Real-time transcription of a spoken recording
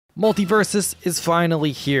MultiVersus is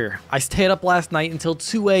finally here. I stayed up last night until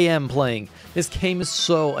 2 a.m. playing. This game is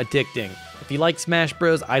so addicting. If you like Smash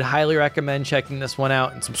Bros, I'd highly recommend checking this one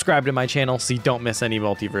out and subscribe to my channel so you don't miss any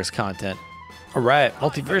Multiverse content. Alright,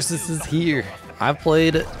 MultiVersus is here. I've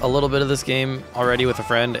played a little bit of this game already with a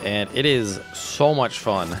friend and it is so much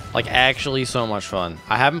fun. Like actually so much fun.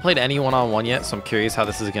 I haven't played any one-on-one yet, so I'm curious how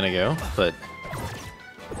this is gonna go, but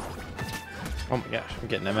oh my gosh, I'm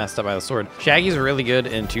getting messed up by the sword. Shaggy's really good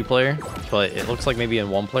in 2-player, but it looks like maybe in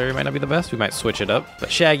 1-player it might not be the best. We might switch it up. But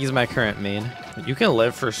Shaggy's my current main. You can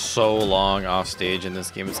live for so long off stage in this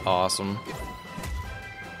game. It's awesome.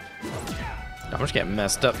 I'm just getting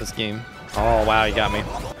messed up this game. Oh, wow, you got me.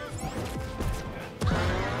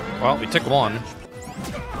 Well, we took one.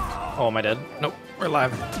 Oh, am I dead? Nope, we're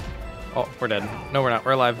alive. Oh, we're dead. No, we're not.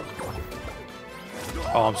 We're alive.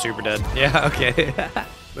 Oh, I'm super dead. Yeah, okay.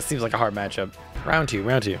 This seems like a hard matchup. Round two. All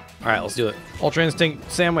right, let's do it. Ultra Instinct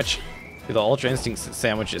sandwich. Dude, the Ultra Instinct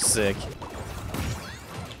sandwich is sick.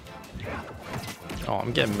 Oh,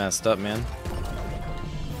 I'm getting messed up, man.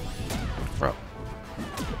 Bro.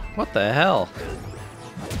 What the hell?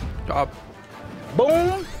 Oh.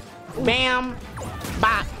 Boom, bam,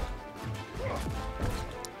 bop.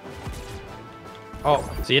 Oh,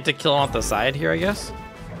 so you have to kill him off the side here, I guess?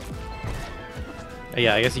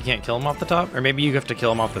 Yeah, I guess you can't kill him off the top. Or maybe you have to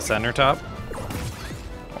kill him off the center top.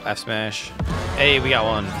 F smash. Hey, we got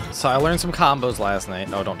one. So I learned some combos last night.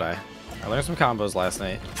 No, don't die. I learned some combos last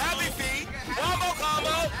night.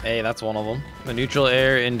 Hey, that's one of them. The neutral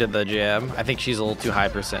air into the jab. I think she's a little too high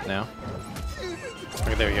percent now.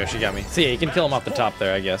 Okay, there we go. She got me. See, yeah, you can kill him off the top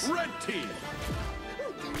there, I guess.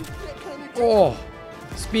 Oh,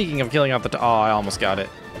 speaking of killing off the top. Oh, I almost got it.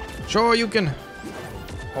 Sure, you can.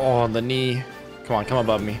 Oh, the knee. Come on, come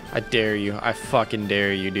above me. I dare you. I fucking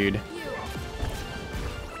dare you, dude.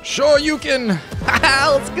 Sure you can.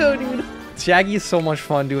 Let's go, dude. Shaggy is so much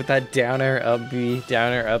fun, dude, with that down air, up B,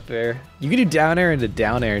 down air, up air. You can do down air into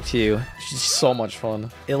down air, too. It's just so much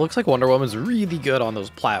fun. It looks like Wonder Woman's really good on those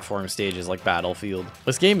platform stages like Battlefield.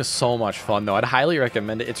 This game is so much fun, though. I'd highly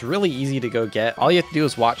recommend it. It's really easy to go get. All you have to do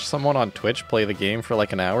is watch someone on Twitch play the game for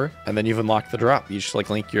like an hour, and then you've unlocked the drop. You just like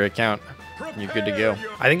link your account. You're good to go.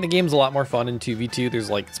 I think the game's a lot more fun in 2v2. There's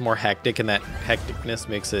like, it's more hectic, and that hecticness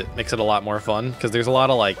makes it a lot more fun because there's a lot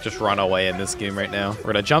of like just run away in this game right now.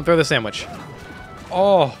 We're gonna jump through the sandwich.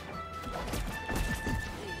 Oh,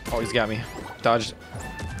 he's got me. Dodged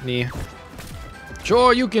knee.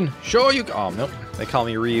 Sure you can. Oh nope, they call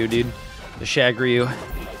me Ryu, dude. The Shag Ryu.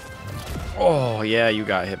 Oh yeah, you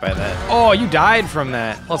got hit by that. Oh, you died from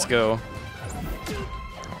that. Let's go.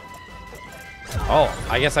 Oh,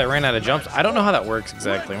 I guess I ran out of jumps. I don't know how that works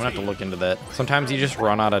exactly. I'm gonna have to look into that. Sometimes you just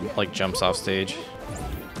run out of like jumps off stage.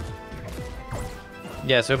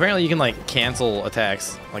 Yeah, so apparently you can like cancel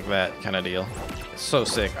attacks like that kind of deal. It's so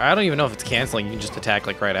sick. I don't even know if it's canceling. You can just attack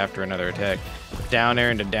like right after another attack. Down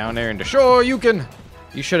air into sure you can.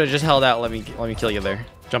 You should have just held out. Let me kill you there.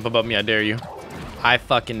 Jump above me, I dare you. I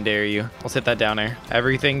fucking dare you. Let's hit that down air.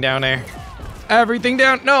 Everything down air. Everything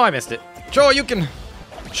down. No, I missed it. Sure you can.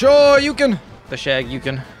 Sure you can. The Shag you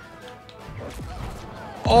can.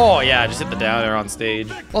 Oh yeah, just hit the down air on stage.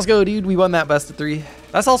 Let's go, dude. We won that best of 3.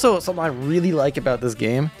 That's also something I really like about this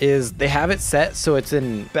game is they have it set so it's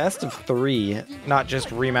in best of 3, not just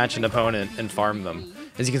rematch an opponent and farm them.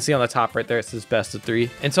 As you can see on the top right there, it says best of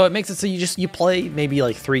 3. And so it makes it so you play maybe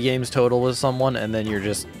like 3 games total with someone and then you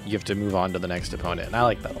have to move on to the next opponent. And I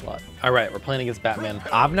like that a lot. All right, we're playing against Batman.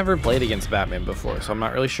 I've never played against Batman before, so I'm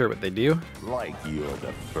not really sure what they do. Like you're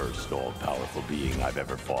the first all-powerful being I've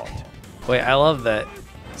ever fought. Wait, I love that.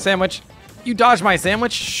 Sandwich. You dodge my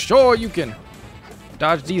sandwich? Sure you can.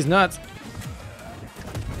 Dodge these nuts.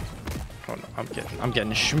 Oh no, I'm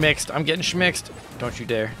getting schmixed. I'm getting schmixed. Don't you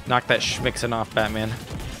dare. Knock that schmixing off, Batman.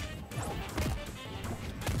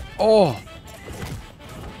 Oh.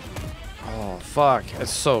 Oh, fuck.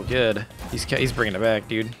 That's so good. He's bringing it back,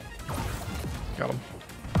 dude. Got him.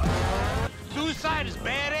 Suicide is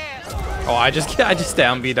badass. Oh, I just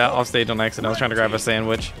downbeat that off stage on accident. I was trying to grab a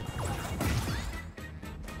sandwich.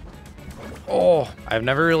 Oh, I've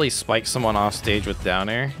never really spiked someone off stage with down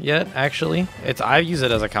air yet, actually. I use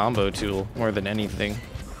it as a combo tool more than anything.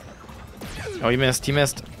 Oh, he missed.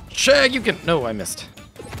 Shag, you can. No, I missed.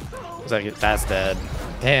 That's dead.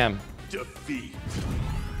 Damn. Defeat.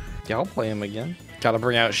 Yeah, I'll play him again. Gotta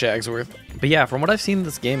bring out Shagsworth. But yeah, from what I've seen in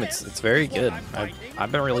this game, it's very good.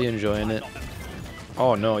 I've been really enjoying it.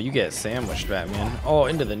 Oh no, you get sandwiched, Batman. Oh,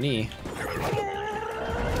 into the knee.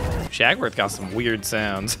 Shagworth got some weird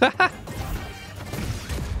sounds.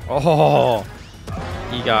 Oh,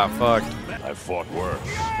 he got fucked. I fought worse.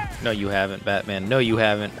 No, you haven't, Batman. No, you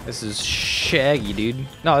haven't. This is Shaggy, dude.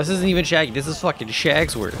 No, this isn't even Shaggy. This is fucking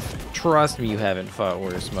Shagsworth. Trust me, you haven't fought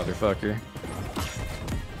worse, motherfucker.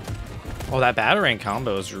 Oh, that Batarang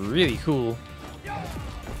combo is really cool.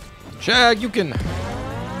 Shag, you can...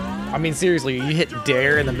 I mean, seriously, you hit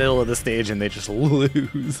Dare in the middle of the stage and they just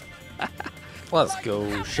lose. Let's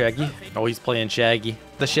go, Shaggy. Oh, he's playing Shaggy.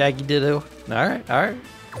 The Shaggy Ditto. Alright, alright.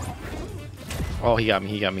 Oh, he got me,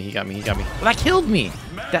 he got me, he got me, he got me. Well, that killed me!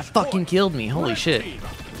 That fucking killed me. Holy shit.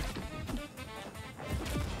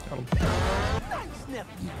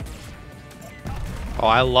 Oh,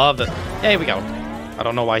 I love that. Yeah, here we go. I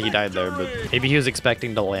don't know why he died there, but maybe he was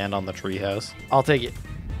expecting to land on the treehouse. I'll take it.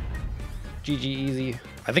 GG easy.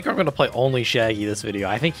 I think I'm gonna play only Shaggy this video.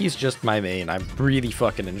 I think he's just my main. I'm really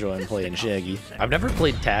fucking enjoying playing Shaggy. I've never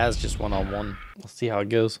played Taz just one-on-one. Let's see how it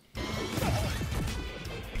goes.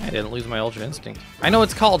 I didn't lose my Ultra Instinct. I know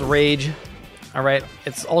it's called Rage. Alright,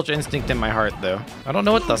 it's Ultra Instinct in my heart though. I don't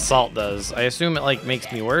know what the Salt does. I assume it like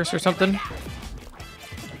makes me worse or something.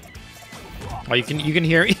 Oh, you can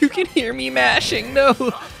hear me mashing.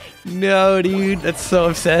 No. No, dude. That's so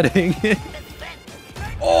upsetting.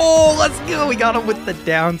 Oh, let's go. We got him with the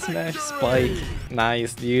down smash spike.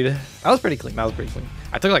 Nice, dude. That was pretty clean. That was pretty clean.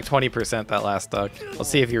 I took like 20% that last stock. Let's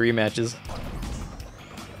see if he rematches.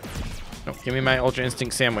 No, give me my Ultra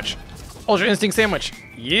Instinct sandwich. Ultra Instinct sandwich.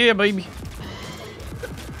 Yeah, baby.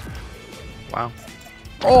 Wow.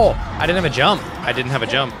 Oh, I didn't have a jump. I didn't have a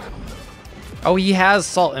jump. Oh, he has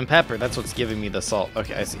salt and pepper. That's what's giving me the salt.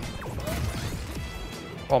 Okay, I see.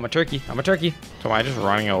 Oh, I'm a turkey. I'm a turkey. So am I just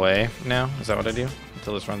running away now? Is that what I do?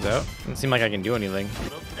 Until this runs out? Doesn't seem like I can do anything.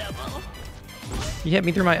 He hit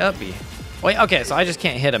me through my up B. Wait, okay, so I just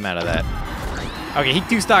can't hit him out of that. Okay, he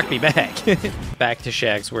two-stocked me back. Back to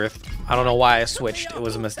Shagsworth. I don't know why I switched. It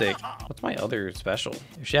was a mistake. What's my other special?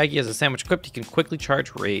 If Shaggy has a sandwich equipped, he can quickly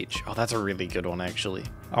charge Rage. Oh, that's a really good one, actually.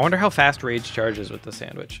 I wonder how fast Rage charges with the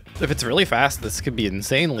sandwich. If it's really fast, this could be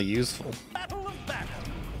insanely useful.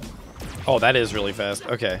 Oh, that is really fast.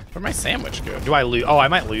 Okay. Where'd my sandwich go? Do I lose? Oh, I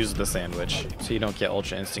might lose the sandwich. So you don't get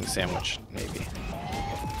Ultra Instinct sandwich, maybe.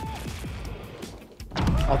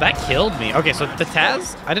 Oh, that killed me. Okay, so the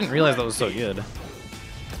Taz, I didn't realize that was so good.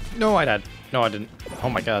 No, I died. No, I didn't. Oh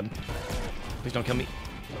my god. Please don't kill me.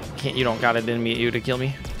 You don't got it in me, you to kill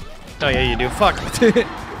me. Oh yeah, you do. Fuck.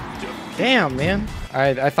 Damn, man.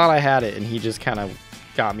 I thought I had it, and he just kind of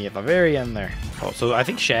got me at the very end there. Oh, so I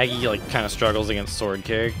think Shaggy like kind of struggles against sword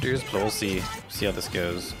characters, but we'll see. See how this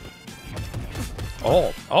goes.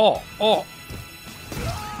 Oh, oh, oh.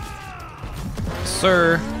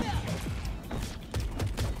 Sir.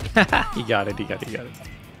 He got it. He got it. He got it.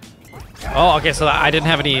 Oh, okay. So I didn't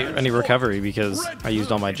have any recovery because I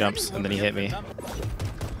used all my jumps, and then he hit me.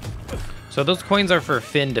 So those coins are for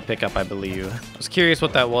Finn to pick up, I believe. I was curious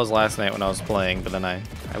what that was last night when I was playing, but then I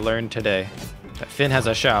learned today that Finn has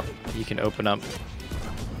a shop that you can open up.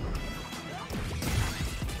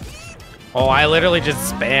 Oh, I literally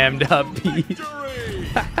just spammed up B.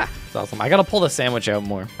 That's awesome. I gotta pull the sandwich out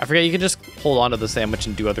more. I forget you can just hold onto the sandwich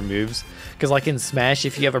and do other moves. Because like in Smash,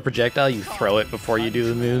 if you have a projectile, you throw it before you do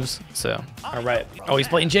the moves. So, all right. Oh, he's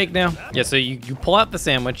playing Jake now. Yeah, so you pull out the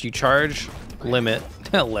sandwich, you charge, limit,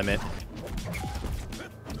 limit.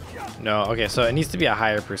 No, okay, so it needs to be a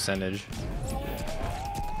higher percentage.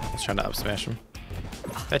 I was trying to up smash him.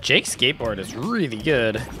 That Jake skateboard is really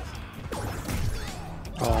good.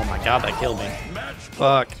 Oh my god, that killed me.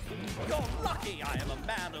 Fuck.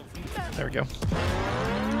 There we go.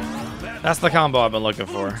 That's the combo I've been looking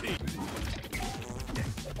for.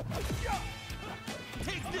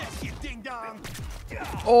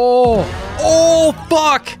 Oh! Oh,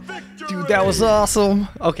 fuck! Dude, that was awesome.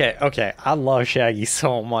 Okay, okay. I love Shaggy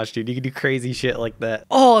so much, dude. You can do crazy shit like that.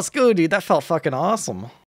 Oh, let's go, dude. That felt fucking awesome.